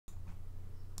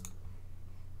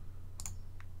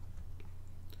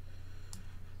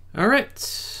All right,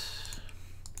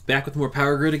 back with more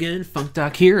Power Grid again.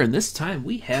 funkdoc here, and this time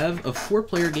we have a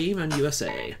 4-player game on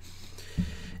USA.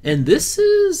 And this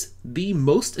is the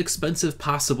most expensive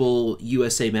possible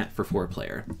USA map for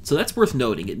 4-player. So that's worth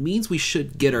noting. It means we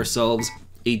should get ourselves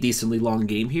a decently long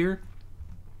game here.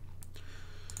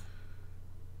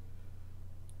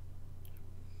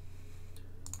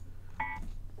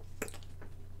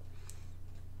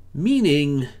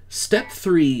 Meaning, step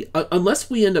 3, unless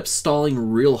we end up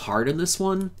stalling real hard in this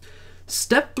one, the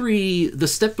step 3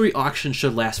 auction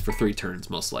should last for 3 turns,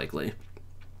 most likely.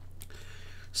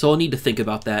 So I'll need to think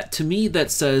about that. To me, that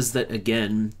says that,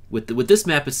 again, with this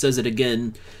map, it says that,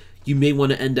 again, you may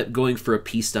want to end up going for a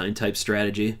Peaceline type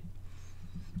strategy.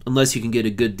 Unless you can get a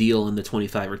good deal in the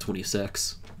 25 or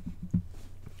 26.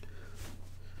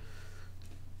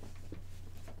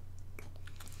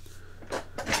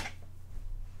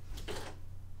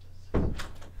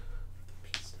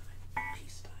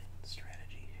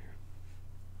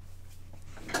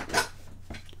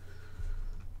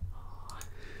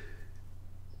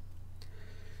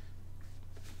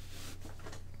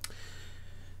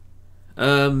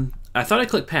 I thought I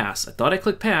clicked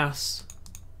pass.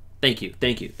 Thank you,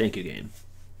 game.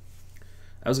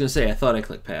 I was gonna say I thought I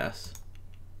clicked pass.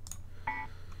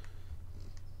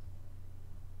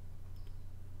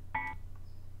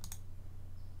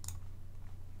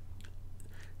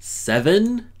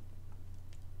 Seven.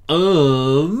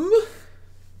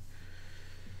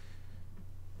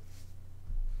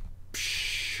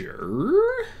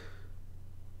 Sure.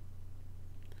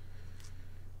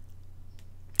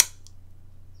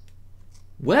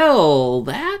 Well,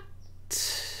 that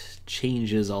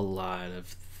changes a lot of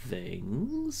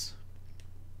things.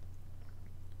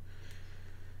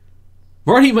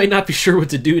 Marty might not be sure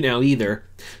what to do now either.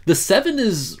 The 7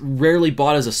 is rarely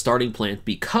bought as a starting plant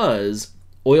because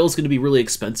oil is going to be really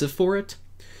expensive for it.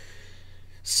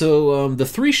 So the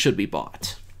 3 should be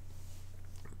bought.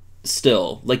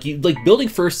 Still, like building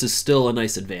first is still a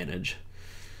nice advantage.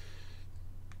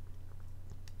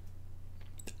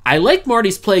 I like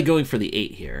Marty's play going for the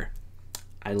 8 here.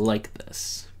 I like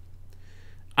this.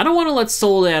 I don't want to let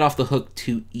Soledad off the hook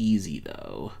too easy,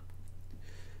 though.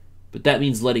 But that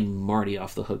means letting Marty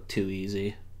off the hook too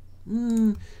easy.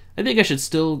 I think I should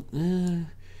still...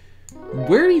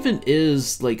 where even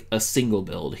is, like, a single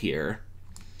build here?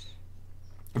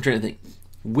 I'm trying to think.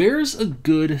 Where's a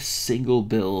good single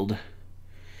build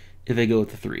if I go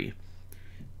with the 3?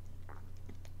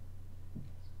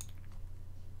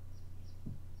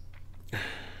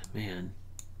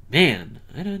 Man,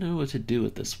 I don't know what to do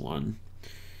with this one.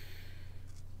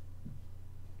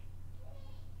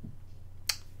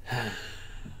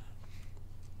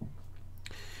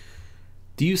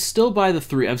 Do you still buy the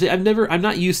 3? I'm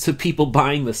not used to people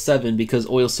buying the 7 because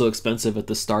oil's so expensive at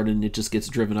the start and it just gets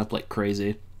driven up like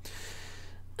crazy.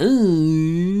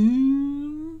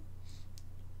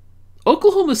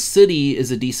 Oklahoma City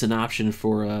is a decent option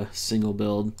for a single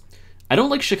build. I don't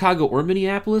like Chicago or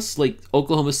Minneapolis. Like,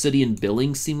 Oklahoma City and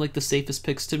Billings seem like the safest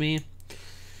picks to me.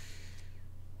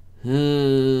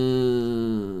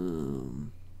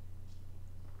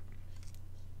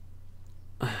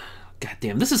 God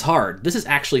damn, this is hard. This is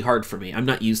actually hard for me. I'm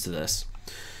not used to this.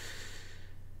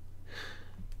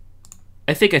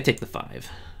 I think I take the 5.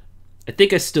 I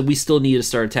think we still need to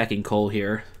start attacking coal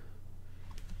here.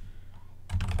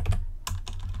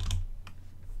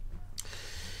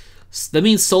 That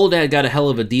means Soledad got a hell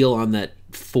of a deal on that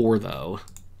 4, though.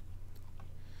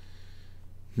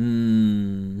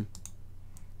 And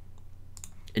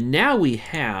now we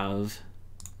have...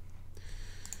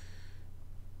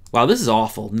 Wow, this is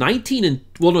awful. 19 and...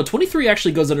 Well, no, 23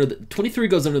 actually goes under the... 23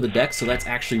 goes under the deck, so that's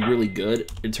actually really good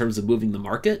in terms of moving the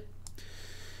market.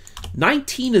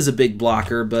 19 is a big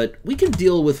blocker, but we can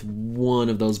deal with one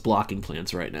of those blocking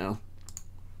plants right now.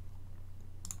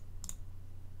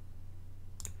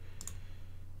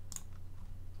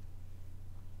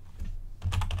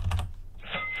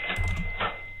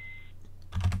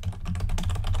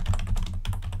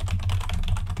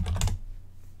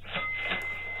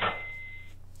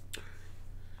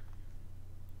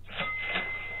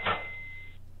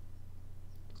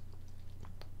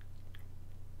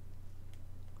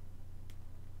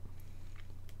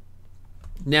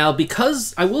 Now,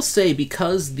 because I will say,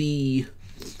 because the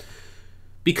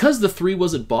 3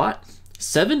 wasn't bought,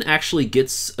 7 actually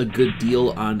gets a good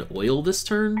deal on oil this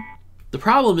turn. The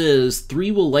problem is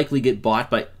 3 will likely get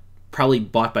probably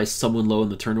bought by someone low in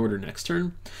the turn order next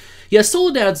turn. Yeah,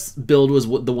 Soledad's build was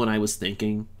the one I was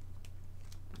thinking.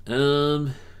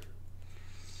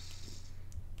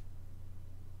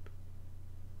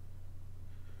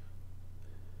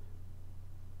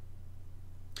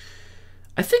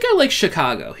 I think I like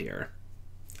Chicago here.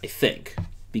 I think.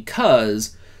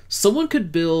 Because someone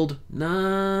could build...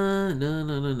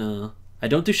 No. I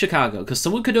don't do Chicago, because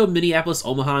someone could go Minneapolis,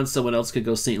 Omaha, and someone else could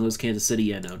go St. Louis, Kansas City.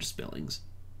 Yeah, no, just Billings.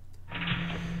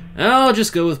 I'll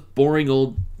just go with boring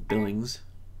old Billings.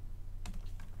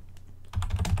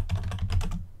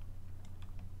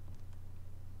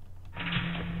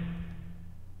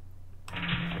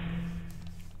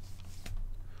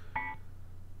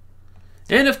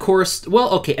 And of course, well,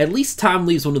 okay, at least Tom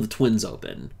leaves one of the twins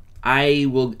open. I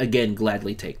will, again,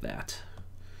 gladly take that.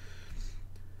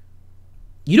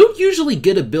 You don't usually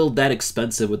get a build that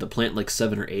expensive with a plant like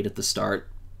 7 or 8 at the start.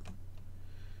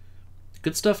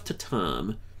 Good stuff to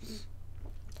Tom.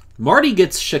 Marty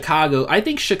gets Chicago. I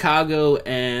think Chicago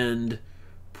and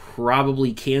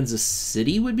probably Kansas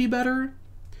City would be better.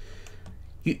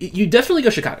 You definitely go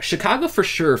Chicago. Chicago for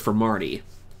sure for Marty.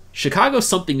 Chicago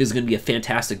something is going to be a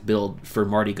fantastic build for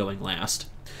Marty going last.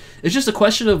 It's just a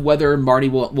question of whether Marty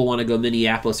will want to go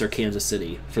Minneapolis or Kansas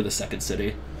City for the second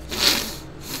city.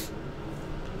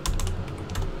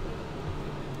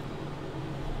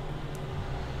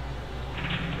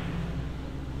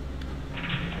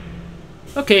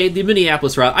 Okay, the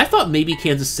Minneapolis route. I thought maybe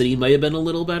Kansas City might have been a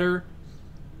little better.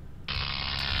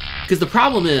 Because the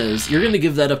problem is, you're going to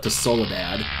give that up to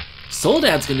Soledad.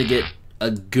 Soledad's going to get a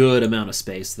good amount of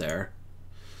space there.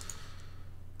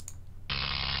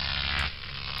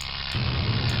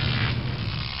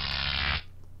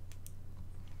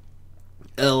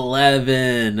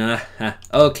 11.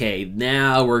 Okay,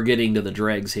 now we're getting to the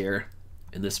dregs here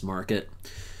in this market.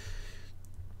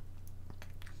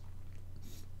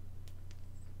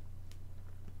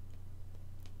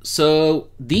 So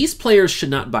these players should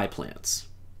not buy plants.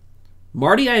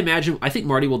 Marty, I think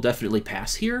Marty will definitely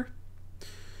pass here.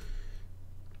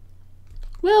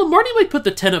 Well, Marty might put the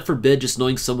 10 up for bid just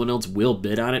knowing someone else will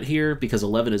bid on it here because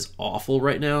 11 is awful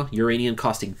right now. Uranium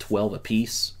costing 12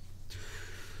 apiece.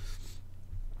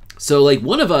 So, like,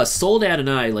 one of us, Soledad and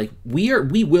I, like,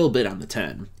 we will bid on the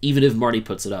 10, even if Marty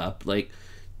puts it up. Like,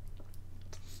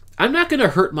 I'm not going to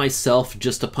hurt myself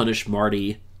just to punish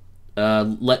Marty.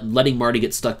 Letting Marty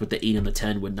get stuck with the 8 and the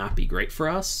 10 would not be great for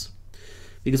us.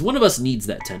 Because one of us needs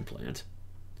that 10 plant.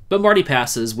 But Marty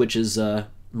passes, which is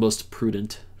most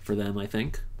prudent for them, I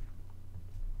think.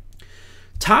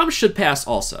 Tom should pass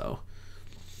also.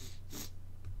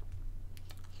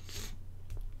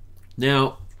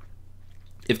 Now,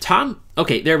 if Tom...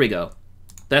 Okay, there we go.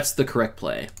 That's the correct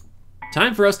play.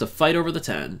 Time for us to fight over the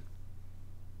 10.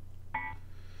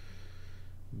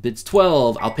 Bids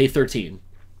 12. I'll pay 13.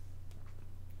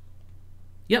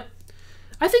 Yep.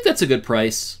 I think that's a good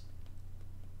price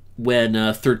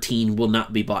when 13 will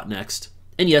not be bought next.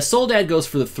 And yes, Soledad goes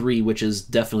for the 3, which is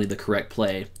definitely the correct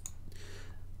play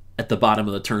at the bottom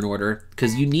of the turn order.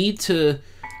 Because you need to...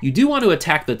 You do want to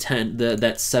attack the 10,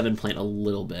 that 7 plant a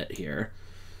little bit here.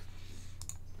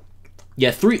 Yeah,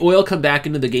 3 oil come back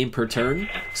into the game per turn.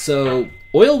 So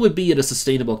oil would be at a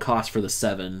sustainable cost for the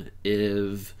 7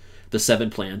 if the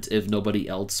 7 plant, if nobody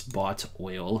else bought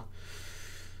oil.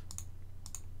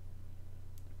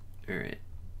 Alright.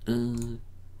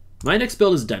 My next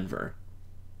build is Denver.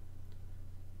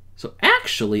 So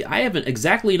actually, I haven't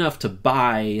exactly enough to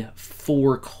buy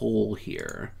 4 coal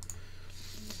here.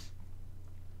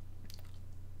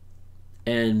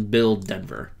 And build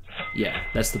Denver. Yeah,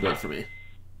 that's the build for me.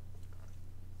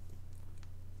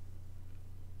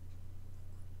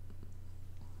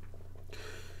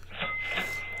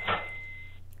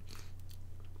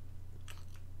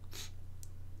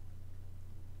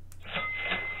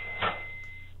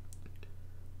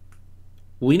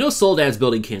 We know Soledad's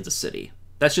building Kansas City.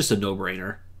 That's just a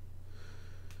no-brainer.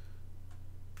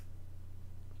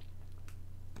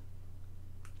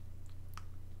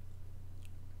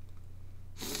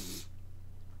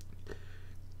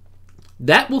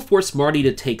 That will force Marty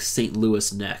to take St.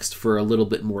 Louis next for a little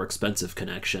bit more expensive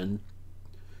connection.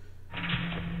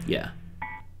 Yeah.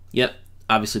 Yep.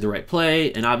 Obviously the right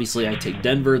play. And obviously I take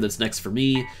Denver. That's next for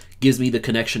me. Gives me the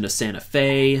connection to Santa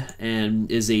Fe.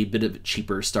 And is a bit of a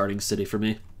cheaper starting city for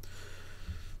me.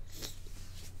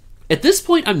 At this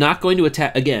point, I'm not going to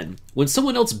attack... Again, when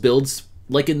someone else builds,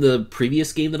 like in the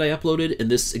previous game that I uploaded, in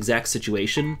this exact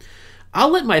situation, I'll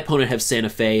let my opponent have Santa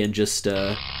Fe and just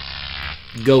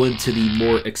go into the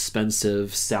more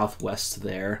expensive Southwest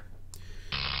there.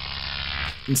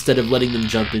 Instead of letting them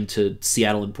jump into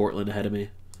Seattle and Portland ahead of me.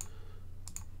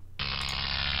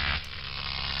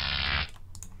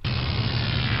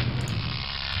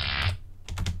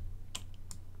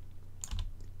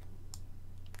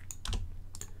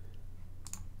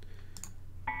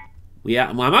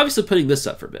 Yeah, well, I'm obviously putting this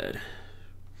up for bid.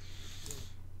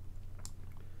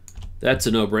 That's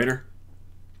a no-brainer.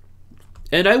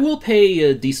 And I will pay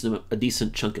a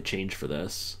decent chunk of change for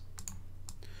this.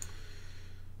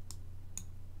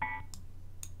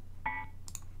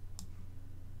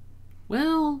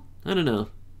 Well, I don't know.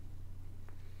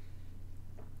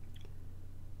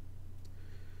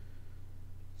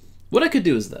 What I could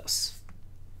do is this.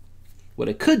 What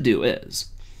I could do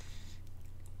is,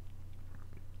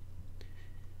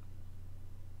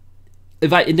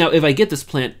 if I get this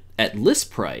plant at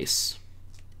list price,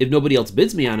 if nobody else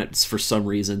bids me on it for some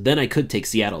reason, then I could take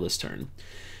Seattle this turn.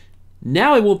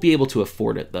 Now I won't be able to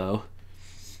afford it, though.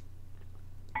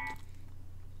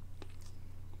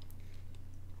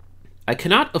 I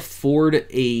cannot afford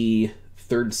a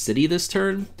third city this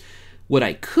turn. What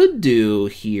I could do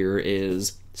here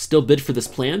is still bid for this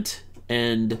plant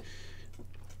and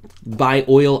buy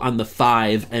oil on the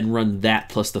 5 and run that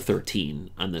plus the 13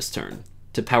 on this turn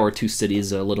to power 2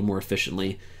 cities a little more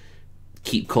efficiently.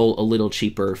 Keep coal a little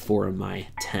cheaper for my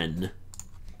 10.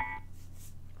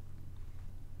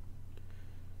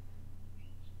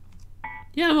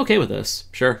 Yeah, I'm okay with this.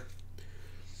 Sure.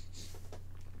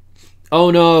 Oh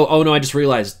no, I just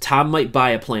realized Tom might buy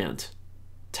a plant.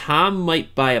 Tom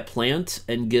might buy a plant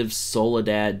and give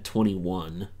Soledad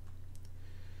 21.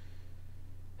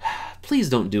 Please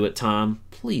don't do it, Tom.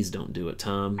 Please don't do it,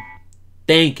 Tom.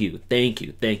 Thank you,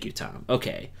 Tom.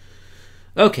 Okay.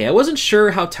 Okay, I wasn't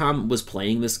sure how Tom was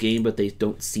playing this game, but they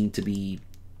don't seem to be...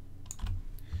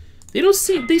 They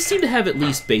seem to have at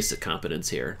least basic competence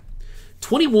here.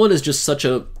 21 is just such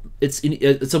a...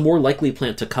 It's a more likely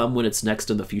plant to come when it's next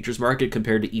in the futures market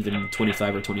compared to even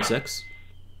 25 or 26.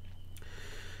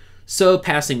 So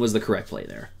passing was the correct play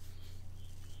there.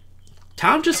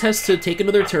 Tom just has to take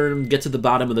another turn, get to the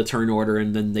bottom of the turn order,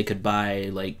 and then they could buy,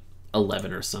 like,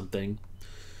 11 or something.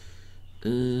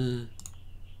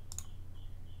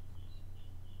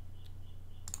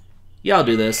 Yeah, I'll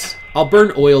do this. I'll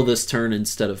burn oil this turn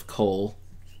instead of coal.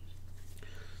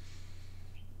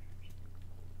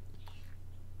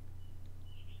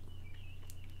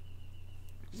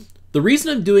 The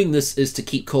reason I'm doing this is to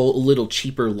keep coal a little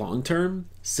cheaper long term,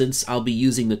 since I'll be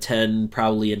using the 10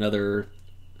 probably another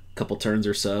couple turns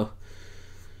or so.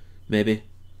 Maybe.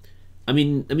 I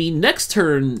mean, next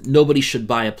turn, nobody should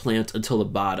buy a plant until the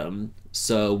bottom,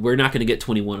 so we're not going to get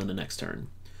 21 on the next turn.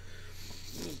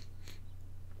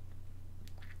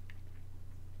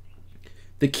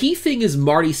 The key thing is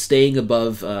Marty staying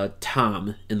above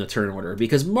Tom in the turn order,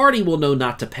 because Marty will know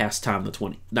not to pass Tom the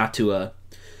 20, not to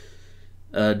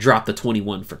drop the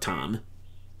 21 for Tom.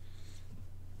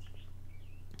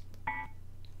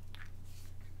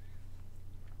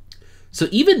 So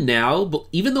even now,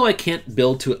 even though I can't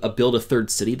build a third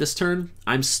city this turn,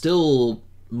 I'm still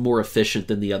more efficient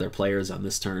than the other players on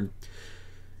this turn.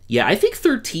 Yeah, I think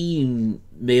 13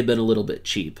 may have been a little bit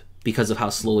cheap because of how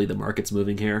slowly the market's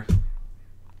moving here.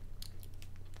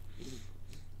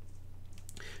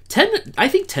 10, I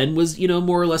think 10 was,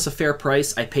 more or less a fair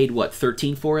price. I paid, what,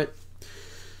 13 for it?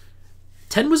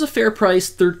 10 was a fair price.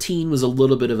 13 was a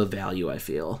little bit of a value, I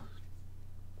feel.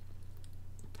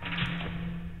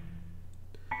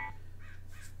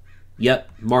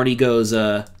 Yep, Marty goes,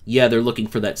 yeah, they're looking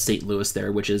for that St. Louis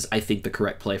there, which is, I think, the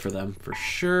correct play for them, for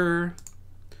sure.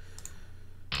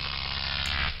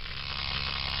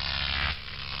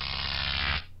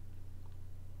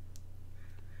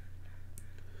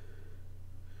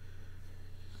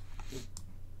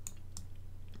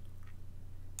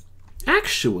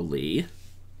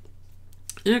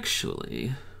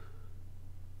 Actually,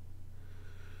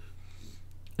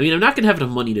 I mean, I'm not going to have enough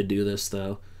money to do this,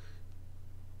 though.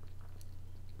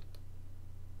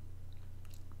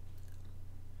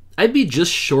 I'd be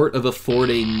just short of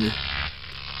affording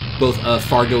both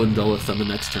Fargo and Duluth on the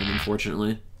next turn,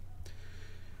 unfortunately.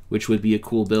 Which would be a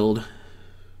cool build.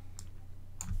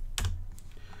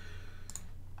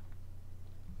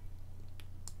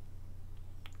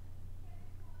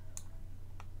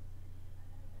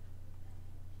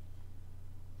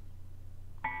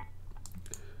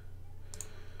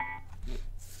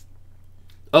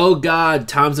 Oh god,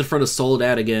 Tom's in front of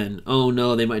Soledad again. Oh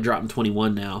no, they might drop him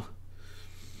 21 now.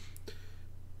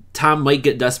 Tom might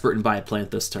get desperate and buy a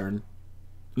plant this turn.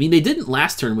 I mean, they didn't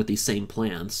last turn with these same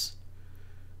plants.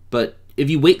 But if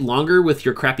you wait longer with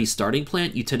your crappy starting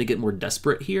plant, you tend to get more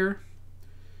desperate here.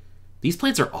 These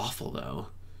plants are awful, though.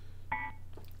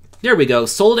 There we go.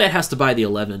 Soledad has to buy the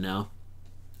 11 now.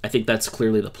 I think that's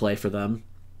clearly the play for them.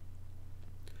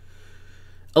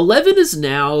 11 is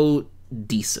now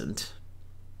decent.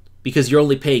 Because you're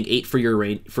only paying 8 for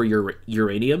your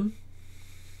uranium.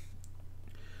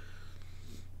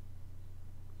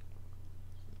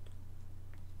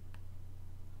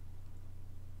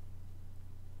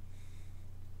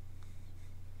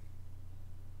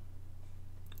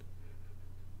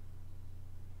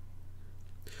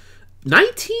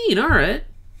 19, all right.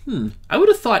 I would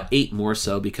have thought 8 more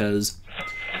so, because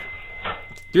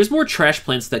there's more trash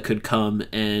plants that could come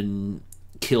and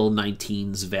kill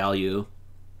 19's value.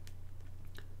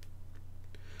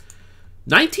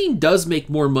 19 does make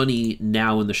more money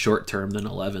now in the short term than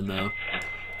 11, though.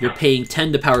 You're paying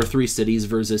 10 to power 3 cities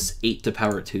versus 8 to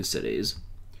power 2 cities.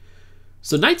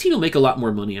 So 19 will make a lot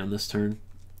more money on this turn.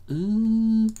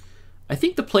 I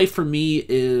think the play for me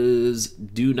is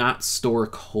do not store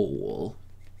coal.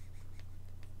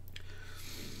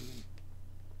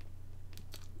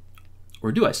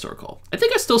 Or do I store coal? I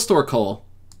think I still store coal.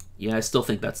 Yeah, I still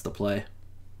think that's the play.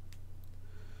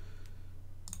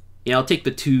 Yeah, I'll take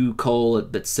the 2 coal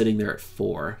that's sitting there at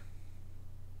 4.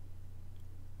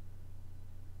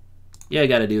 Yeah, I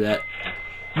gotta do that.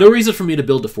 No reason for me to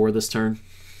build to 4 this turn.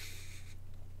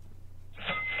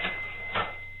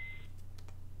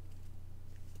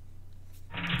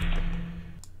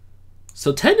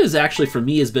 So 10 is actually, for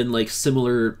me, has been like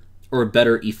similar or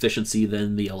better efficiency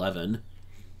than the 11.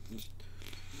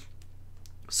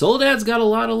 Soledad's got a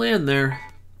lot of land there.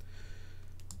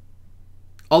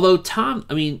 Although Tom,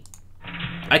 I mean,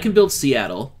 I can build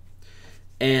Seattle.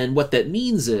 And what that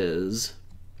means is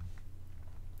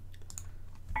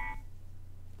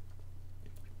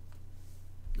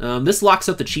this locks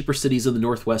up the cheaper cities in the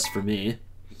Northwest for me.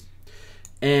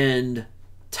 And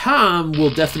Tom will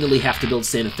definitely have to build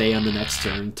Santa Fe on the next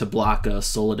turn to block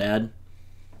Soledad.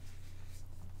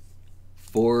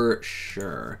 For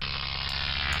sure.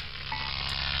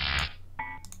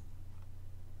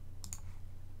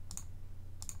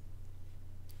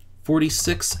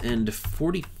 $46 and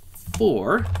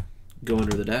 $44 go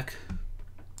under the deck.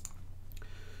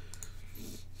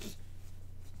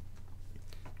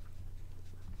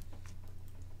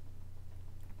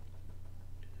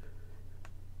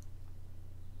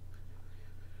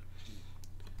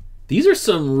 These are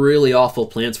some really awful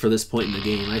plants for this point in the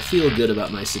game. I feel good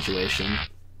about my situation.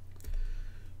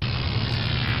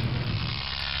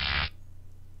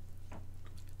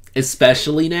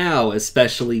 Especially now,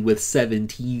 especially with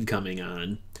 17 coming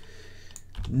on.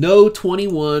 No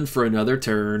 21 for another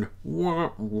turn.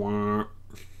 Wah, wah.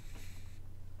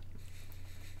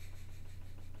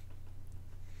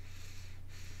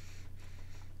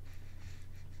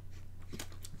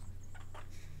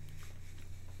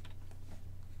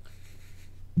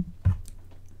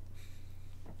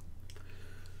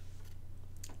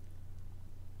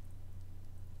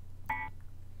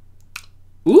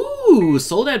 Ooh,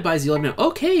 Soledad buys the 11 now.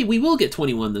 Okay, we will get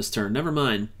 21 this turn. Never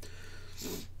mind.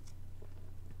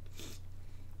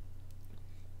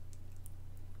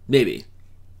 Maybe.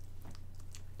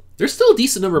 There's still a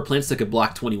decent number of plants that could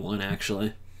block 21,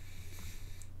 actually.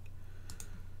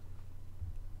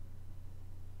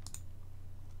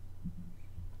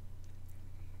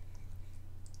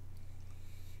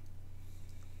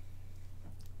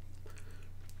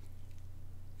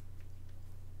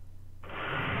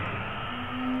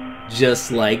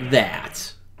 Just like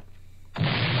that.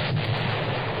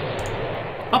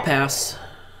 I'll pass.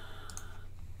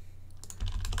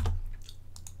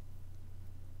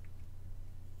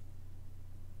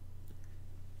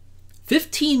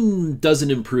 $15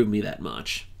 doesn't improve me that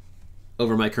much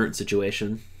over my current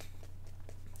situation.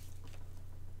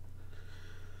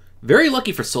 Very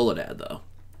lucky for Soledad, though.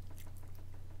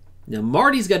 Now,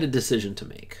 Marty's got a decision to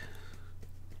make.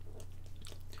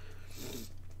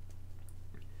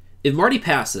 If Marty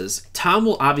passes, Tom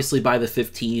will obviously buy the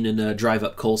 15 and drive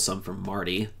up coal some from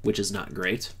Marty, which is not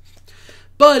great.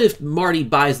 But if Marty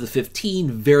buys the 15,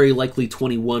 very likely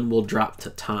 21 will drop to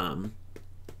Tom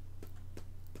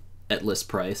at list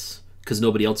price, because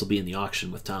nobody else will be in the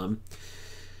auction with Tom.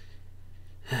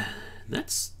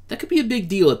 That could be a big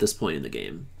deal at this point in the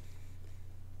game.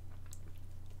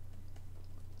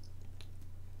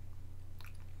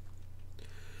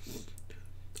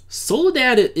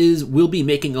 Soledad will be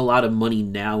making a lot of money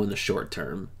now in the short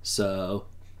term, so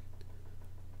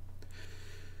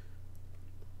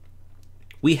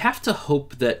we have to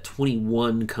hope that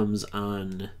 21 comes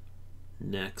on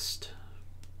next.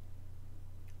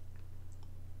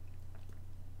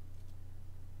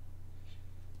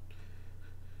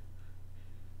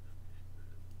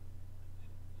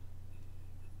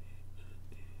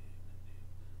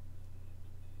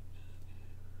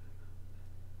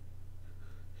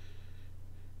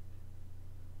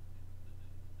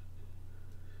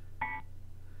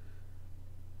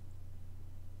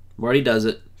 Marty does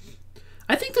it.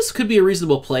 I think this could be a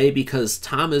reasonable play because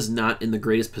Tom is not in the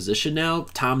greatest position now.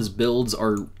 Tom's builds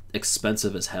are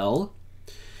expensive as hell.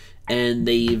 And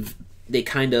they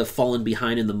kind of fallen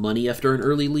behind in the money after an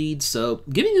early lead, so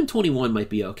giving him 21 might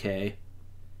be okay.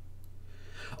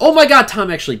 Oh my god,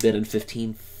 Tom actually bid on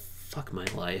 15. Fuck my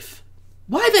life.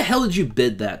 Why the hell did you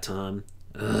bid that, Tom?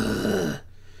 Ugh.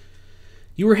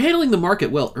 You were handling the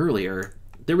market well earlier.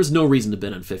 There was no reason to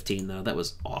bid on 15, though. That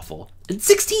was awful. And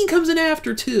 16 comes in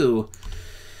after, too.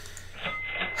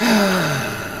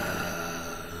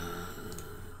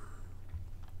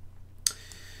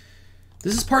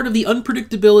 This is part of the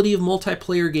unpredictability of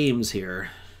multiplayer games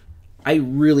here. I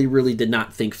really, really did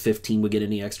not think 15 would get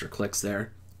any extra clicks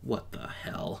there. What the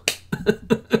hell?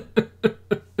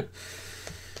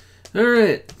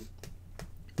 Alright.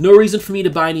 No reason for me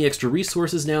to buy any extra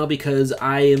resources now because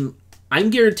I'm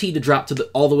guaranteed to drop to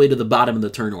all the way to the bottom of the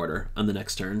turn order on the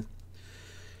next turn.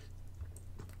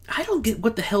 I don't get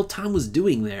what the hell Tom was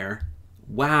doing there.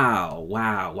 Wow.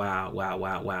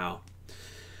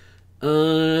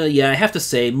 Yeah, I have to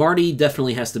say, Marty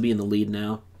definitely has to be in the lead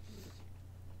now.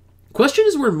 Question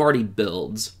is where Marty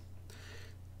builds.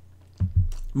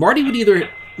 Marty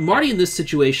in this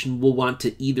situation will want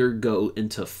to either go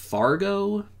into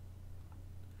Fargo.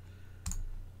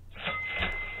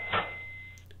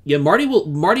 Yeah, Marty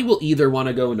will either want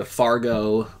to go into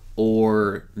Fargo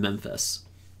or Memphis.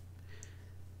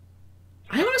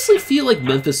 I honestly feel like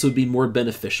Memphis would be more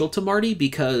beneficial to Marty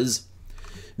because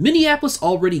Minneapolis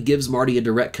already gives Marty a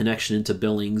direct connection into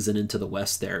Billings and into the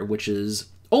west there, which is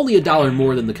only $1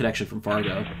 more than the connection from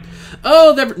Fargo.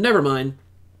 Oh, never mind.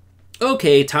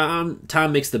 Okay, Tom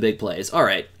makes the big plays. All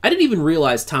right. I didn't even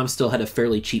realize Tom still had a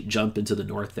fairly cheap jump into the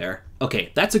north there.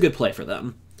 Okay, that's a good play for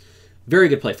them. Very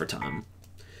good play for Tom.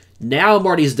 Now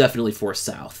Marty's definitely forced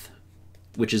south,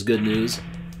 which is good news.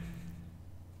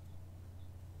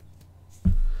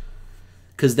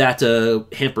 Because that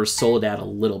hampers Soledad a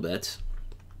little bit.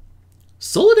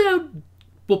 Soledad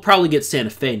will probably get Santa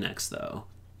Fe next, though.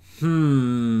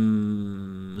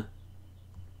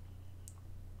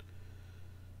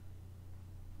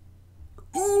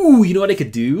 Ooh, you know what I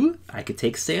could do? I could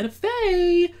take Santa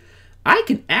Fe. I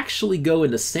can actually go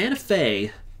into Santa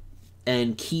Fe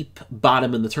and keep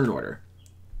bottom in the turn order.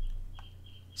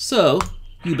 So,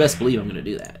 you best believe I'm going to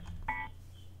do that.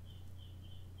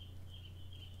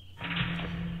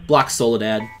 Block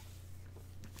Soledad.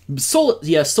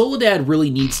 Soledad really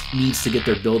needs to get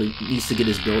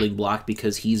his building blocked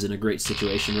because he's in a great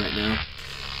situation right now.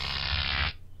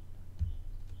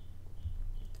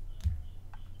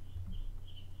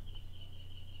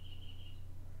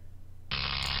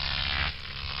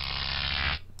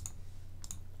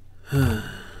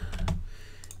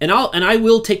 And I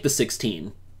will take the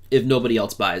 16 if nobody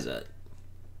else buys it.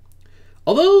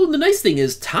 Although the nice thing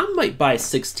is Tom might buy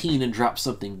 16 and drop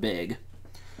something big.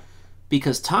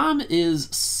 Because Tom is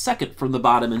second from the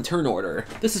bottom in turn order.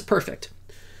 This is perfect.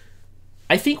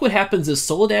 I think what happens is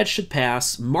Soledad should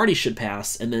pass, Marty should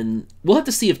pass, and then we'll have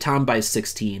to see if Tom buys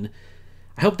 16.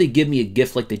 I hope they give me a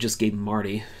gift like they just gave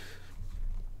Marty.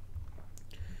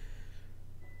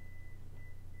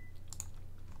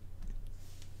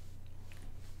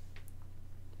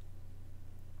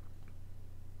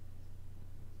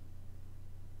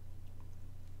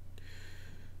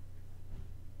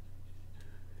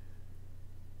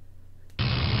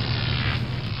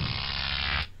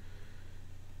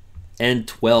 And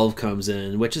 12 comes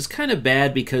in, which is kind of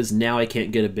bad because now I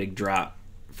can't get a big drop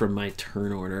from my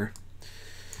turn order.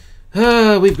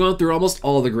 We've gone through almost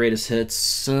all the greatest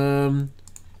hits. 14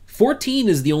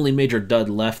 is the only major dud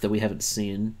left that we haven't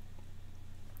seen.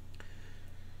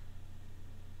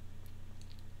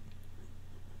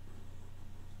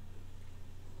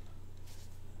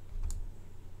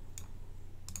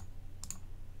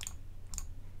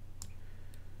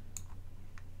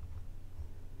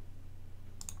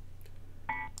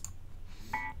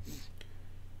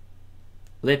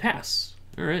 They pass.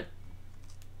 All right.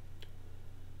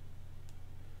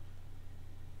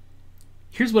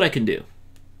 Here's what I can do.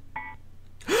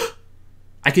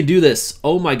 I can do this.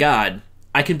 Oh my god.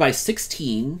 I can buy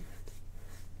 16.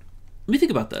 Let me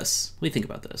think about this.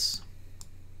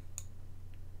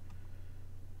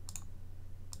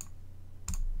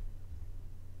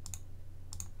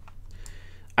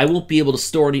 I won't be able to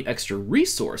store any extra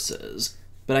resources,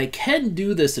 but I can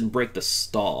do this and break the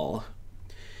stall.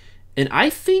 And I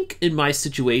think in my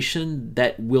situation,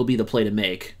 that will be the play to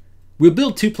make. We'll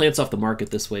build 2 plants off the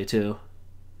market this way, too.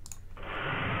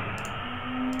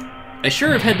 I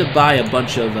sure have had to buy a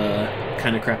bunch of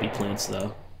kind of crappy plants,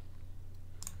 though.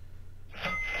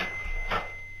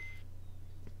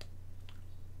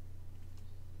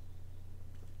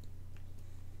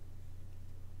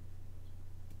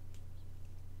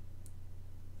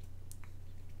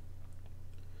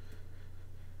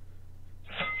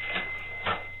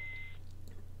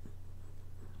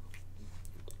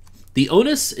 The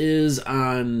onus is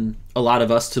on a lot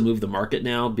of us to move the market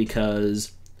now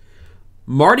because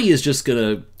Marty is just going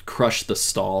to crush the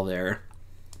stall there.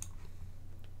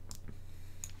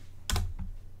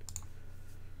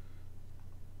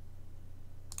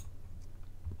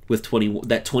 With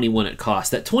 21 at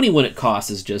cost. That 21 at cost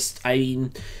is just, I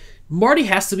mean, Marty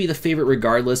has to be the favorite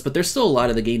regardless, but there's still a lot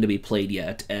of the game to be played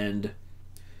yet, and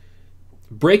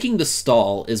breaking the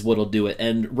stall is what'll do it.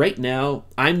 And right now,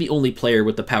 I'm the only player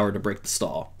with the power to break the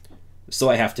stall, so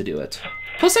I have to do it.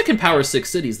 Plus, I can power 6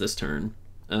 cities this turn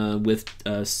with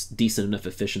decent enough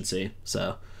efficiency,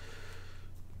 so...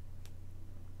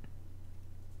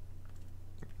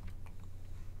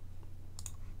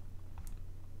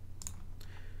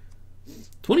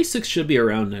 26 should be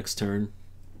around next turn.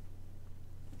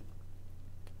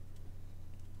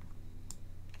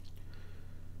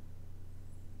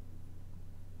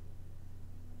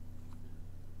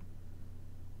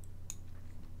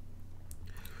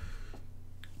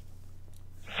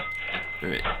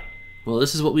 Alright. Well,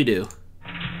 this is what we do.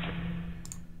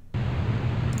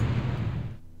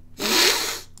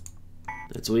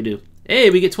 That's what we do. Hey,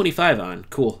 we get 25 on.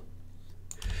 Cool.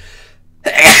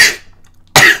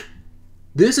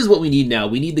 This is what we need now.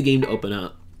 We need the game to open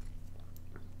up.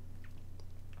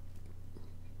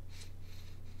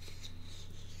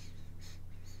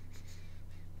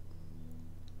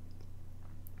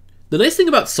 The nice thing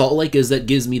about Salt Lake is that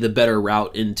gives me the better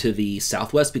route into the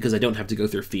southwest because I don't have to go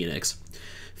through Phoenix.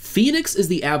 Phoenix is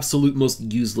the absolute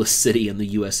most useless city in the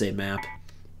USA map.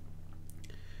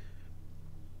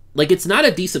 Like, it's not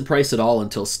a decent price at all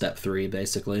until step 3,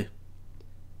 basically.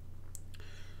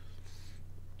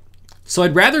 So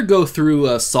I'd rather go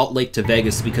through Salt Lake to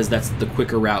Vegas because that's the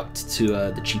quicker route to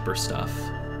the cheaper stuff.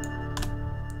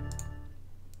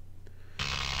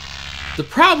 The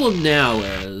problem now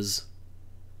is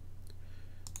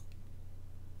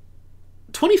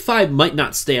 25 might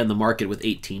not stay on the market with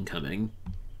 18 coming.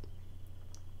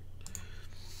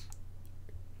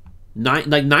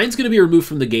 9's going to be removed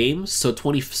from the game, so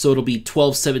it'll be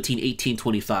 12, 17, 18,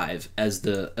 25 as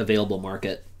the available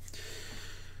market.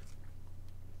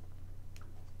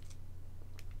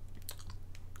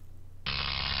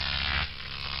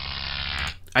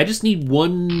 I just need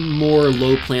one more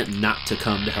low plant not to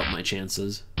come to help my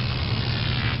chances.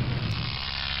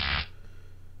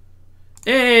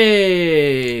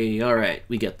 Hey! Alright,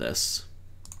 we get this.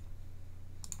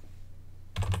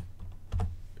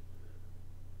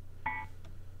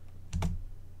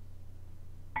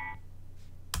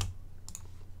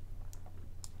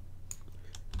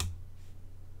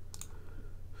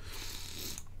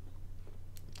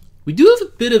 We do have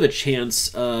a bit of a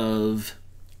chance of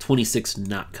 26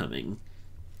 not coming.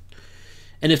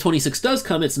 And if 26 does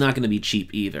come, it's not going to be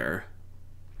cheap either.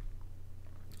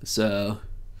 So...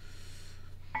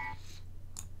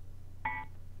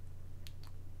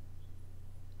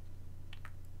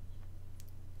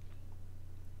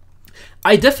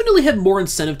 I definitely had more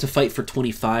incentive to fight for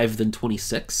 25 than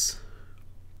 26.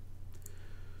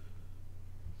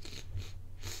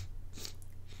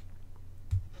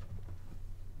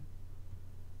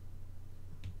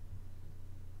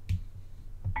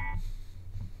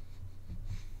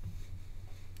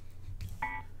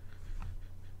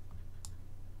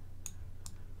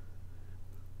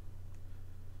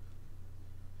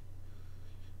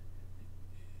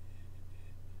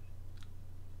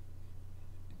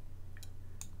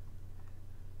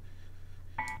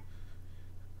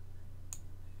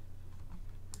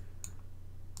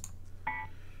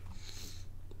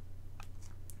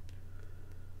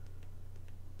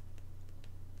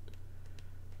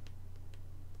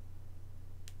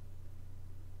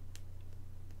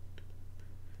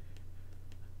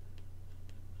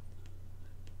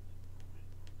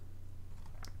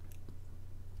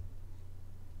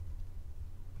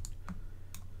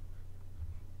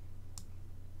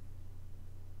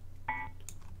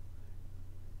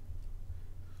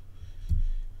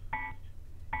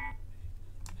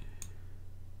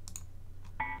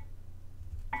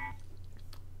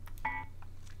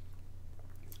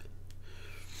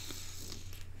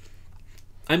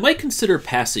 I might consider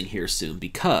passing here soon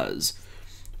because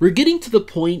we're getting to the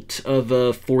point of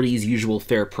 40's usual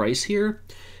fair price here,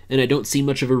 and I don't see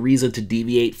much of a reason to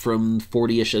deviate from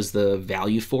 40-ish as the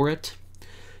value for it.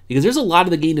 Because there's a lot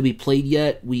of the game to be played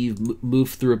yet. We've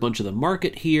moved through a bunch of the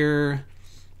market here.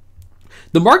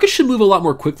 The market should move a lot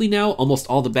more quickly now. Almost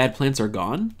all the bad plants are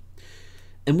gone.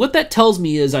 And what that tells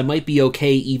me is I might be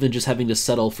okay even just having to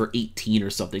settle for 18 or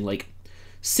something. Like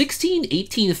 16,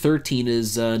 18, 13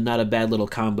 is not a bad little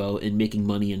combo in making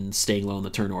money and staying low in the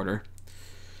turn order.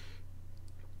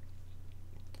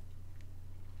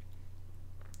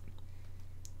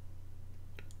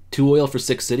 2 oil for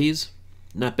 6 cities.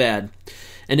 Not bad.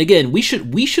 And again, we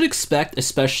should expect,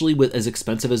 especially with as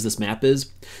expensive as this map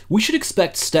is, we should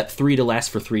expect step 3 to last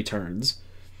for 3 turns.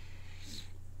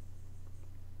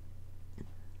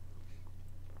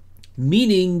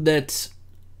 Meaning that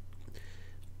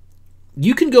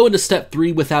you can go into step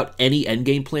 3 without any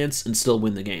endgame plants and still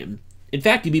win the game. In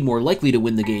fact, you'd be more likely to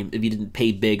win the game if you didn't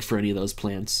pay big for any of those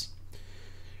plants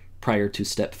prior to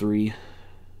step 3.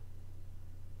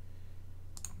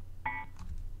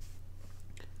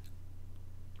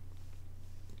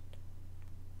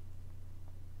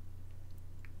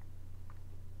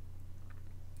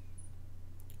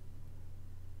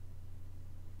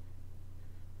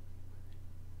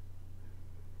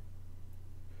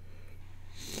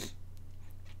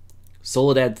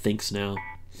 Soledad thinks now.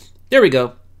 There we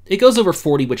go. It goes over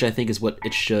 40, which I think is what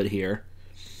it should here.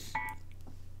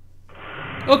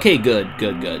 Okay, good.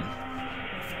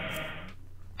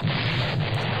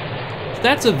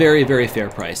 That's a very, very fair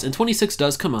price. And 26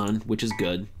 does come on, which is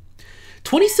good.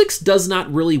 26 does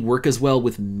not really work as well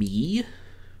with me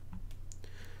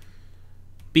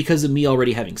because of me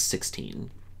already having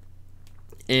 16.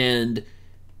 And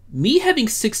me having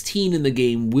 16 in the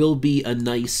game will be a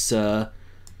nice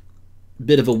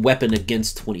bit of a weapon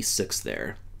against 26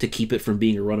 there to keep it from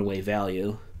being a runaway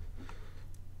value.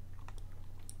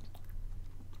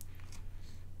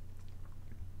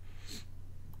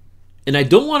 And I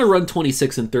don't want to run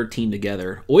 26 and 13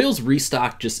 together. Oil's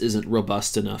restock just isn't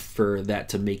robust enough for that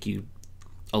to make you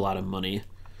a lot of money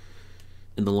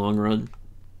in the long run.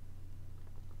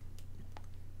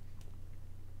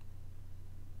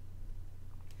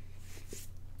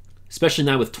 Especially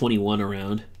not with 21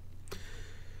 around.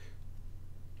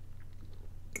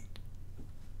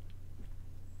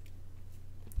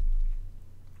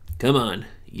 Come on,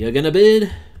 you gonna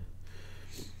bid?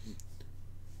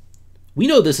 We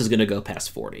know this is gonna go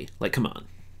past 40. Like, come on.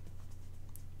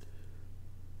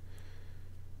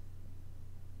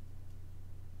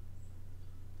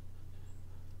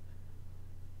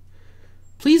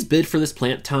 Please bid for this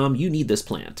plant, Tom. You need this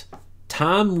plant.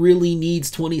 Tom really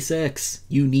needs 26.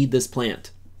 You need this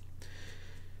plant.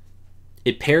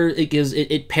 It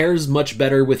pairs much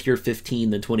better with your 15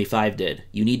 than 25 did.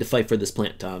 You need to fight for this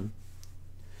plant, Tom.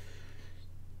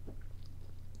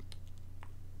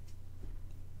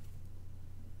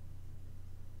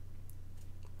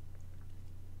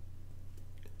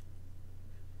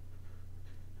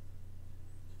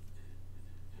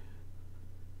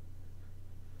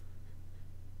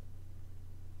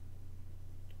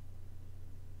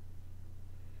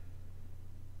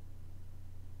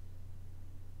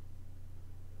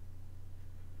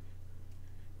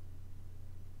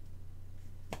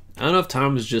 I don't know if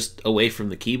Tom was just away from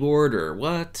the keyboard or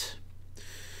what.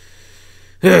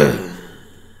 It'll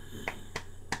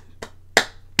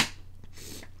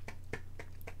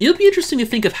be interesting to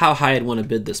think of how high I'd want to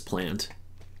bid this plant.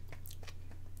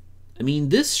 I mean,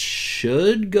 this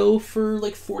should go for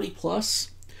like 40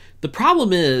 plus. The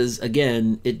problem is,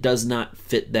 again, it does not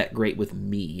fit that great with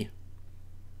me.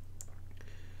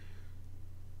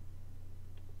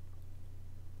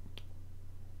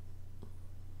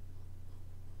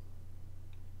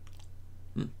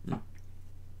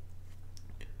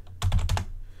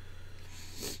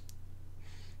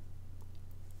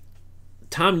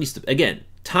 Tom needs to, again,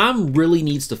 Tom really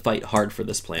needs to fight hard for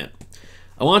this plant.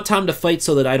 I want Tom to fight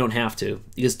so that I don't have to,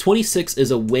 because 26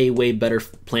 is a way, way better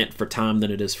plant for Tom than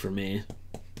it is for me,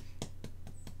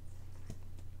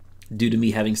 due to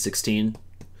me having 16.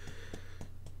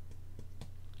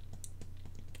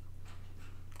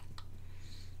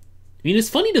 I mean, it's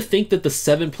funny to think that the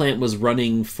 7 plant was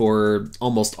running for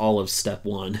almost all of step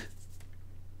 1.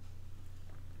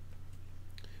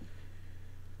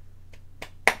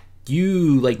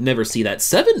 You like never see that.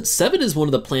 7 is one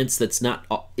of the plants that's not,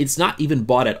 it's not even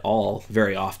bought at all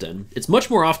very often. It's much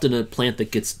more often a plant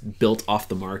that gets built off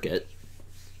the market.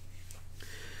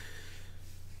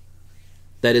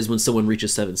 That is when someone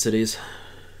reaches 7 cities.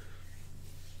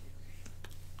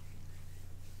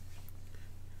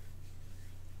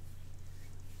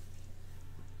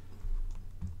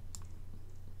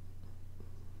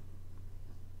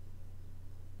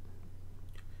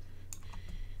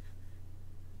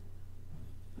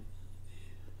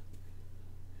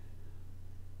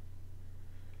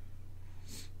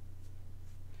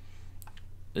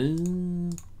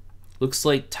 Looks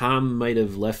like Tom might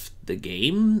have left the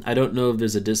game. I don't know if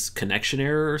there's a disconnection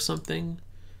error or something.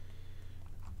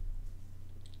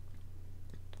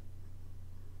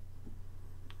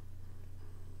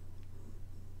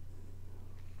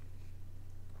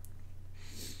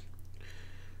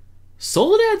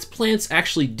 Soledad's plants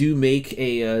actually do make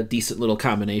a decent little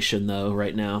combination, though.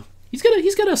 Right now, he's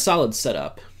got a solid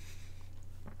setup.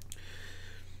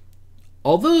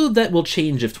 Although that will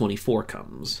change if 24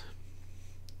 comes.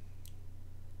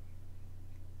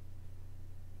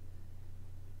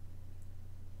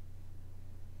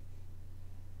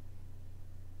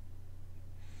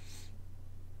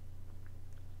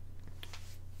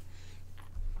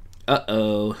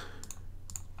 Uh-oh.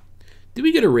 Did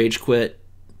we get a rage quit?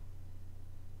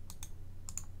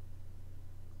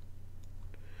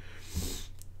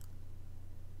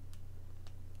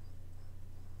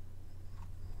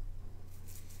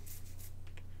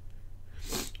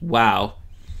 Wow.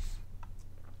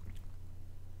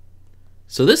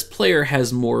 So this player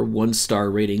has more 1-star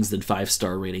ratings than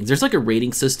 5-star ratings. There's like a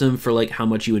rating system for like how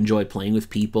much you enjoy playing with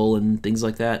people and things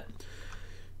like that.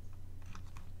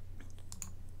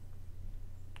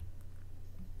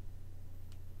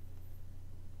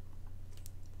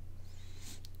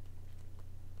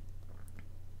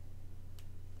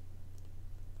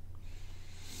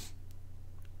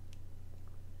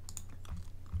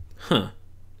 Huh.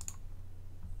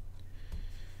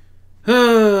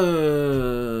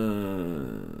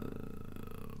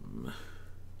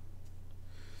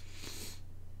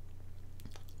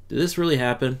 Did this really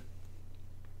happen?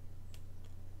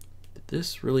 Did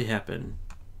this really happen?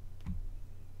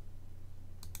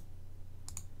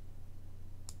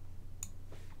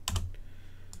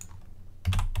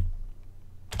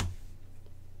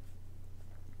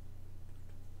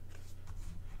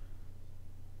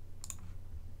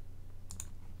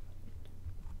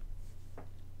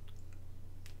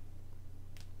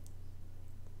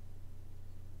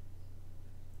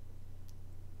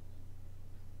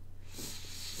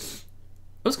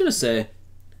 I was going to say,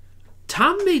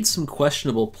 Tom made some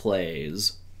questionable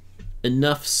plays,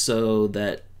 enough so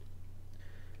that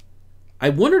I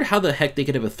wondered how the heck they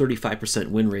could have a 35%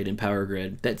 win rate in Power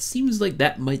Grid. That seems like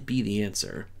that might be the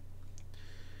answer.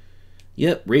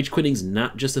 Yep, rage quitting's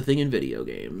not just a thing in video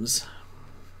games.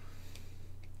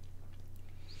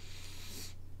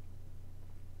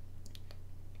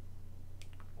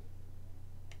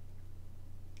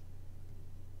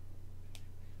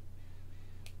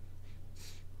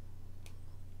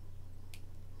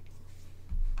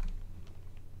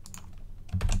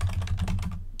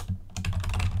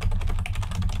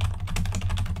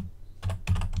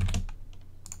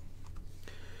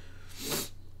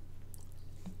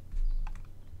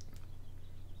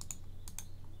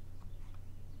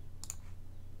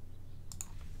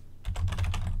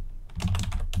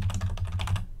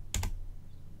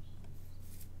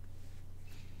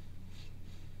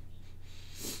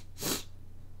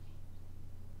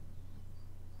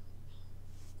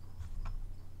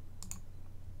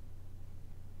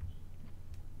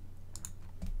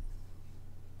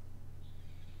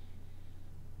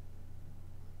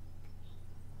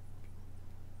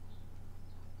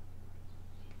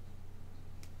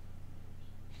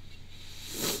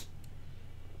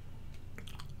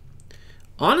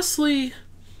 Honestly,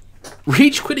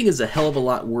 rage quitting is a hell of a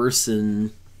lot worse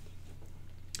in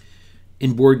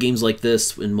board games like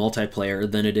this in multiplayer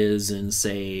than it is in,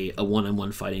 say, a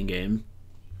one-on-one fighting game.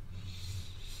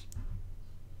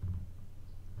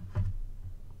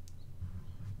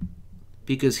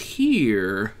 Because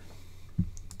here,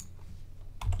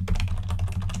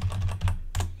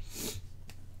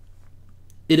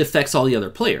 it affects all the other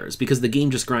players because the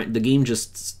game just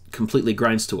completely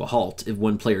grinds to a halt if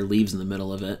one player leaves in the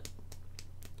middle of it.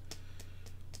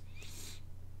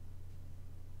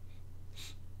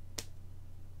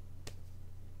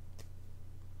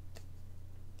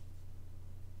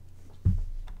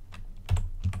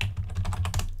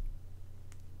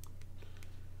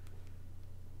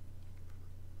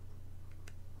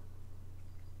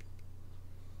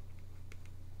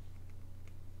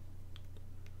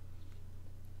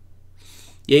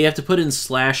 Yeah, you have to put in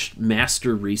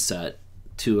 /master reset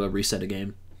to reset a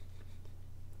game.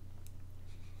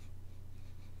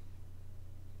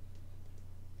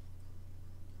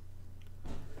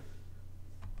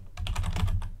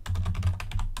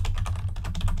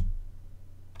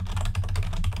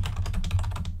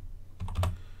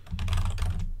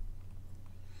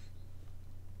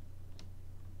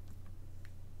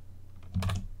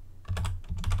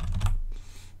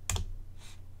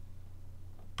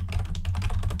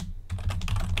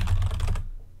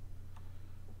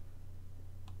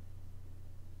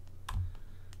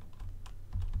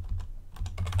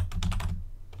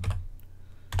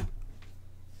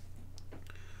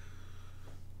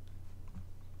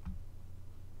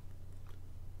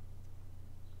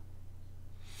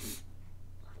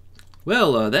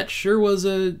 Well, that sure was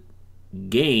a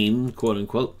game, quote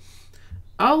unquote,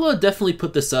 I'll definitely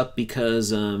put this up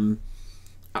because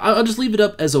I'll just leave it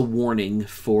up as a warning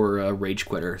for a rage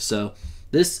quitter. So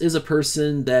this is a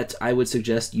person that I would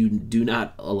suggest you do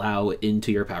not allow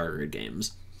into your power grid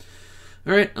games.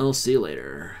 All right, I'll see you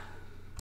later.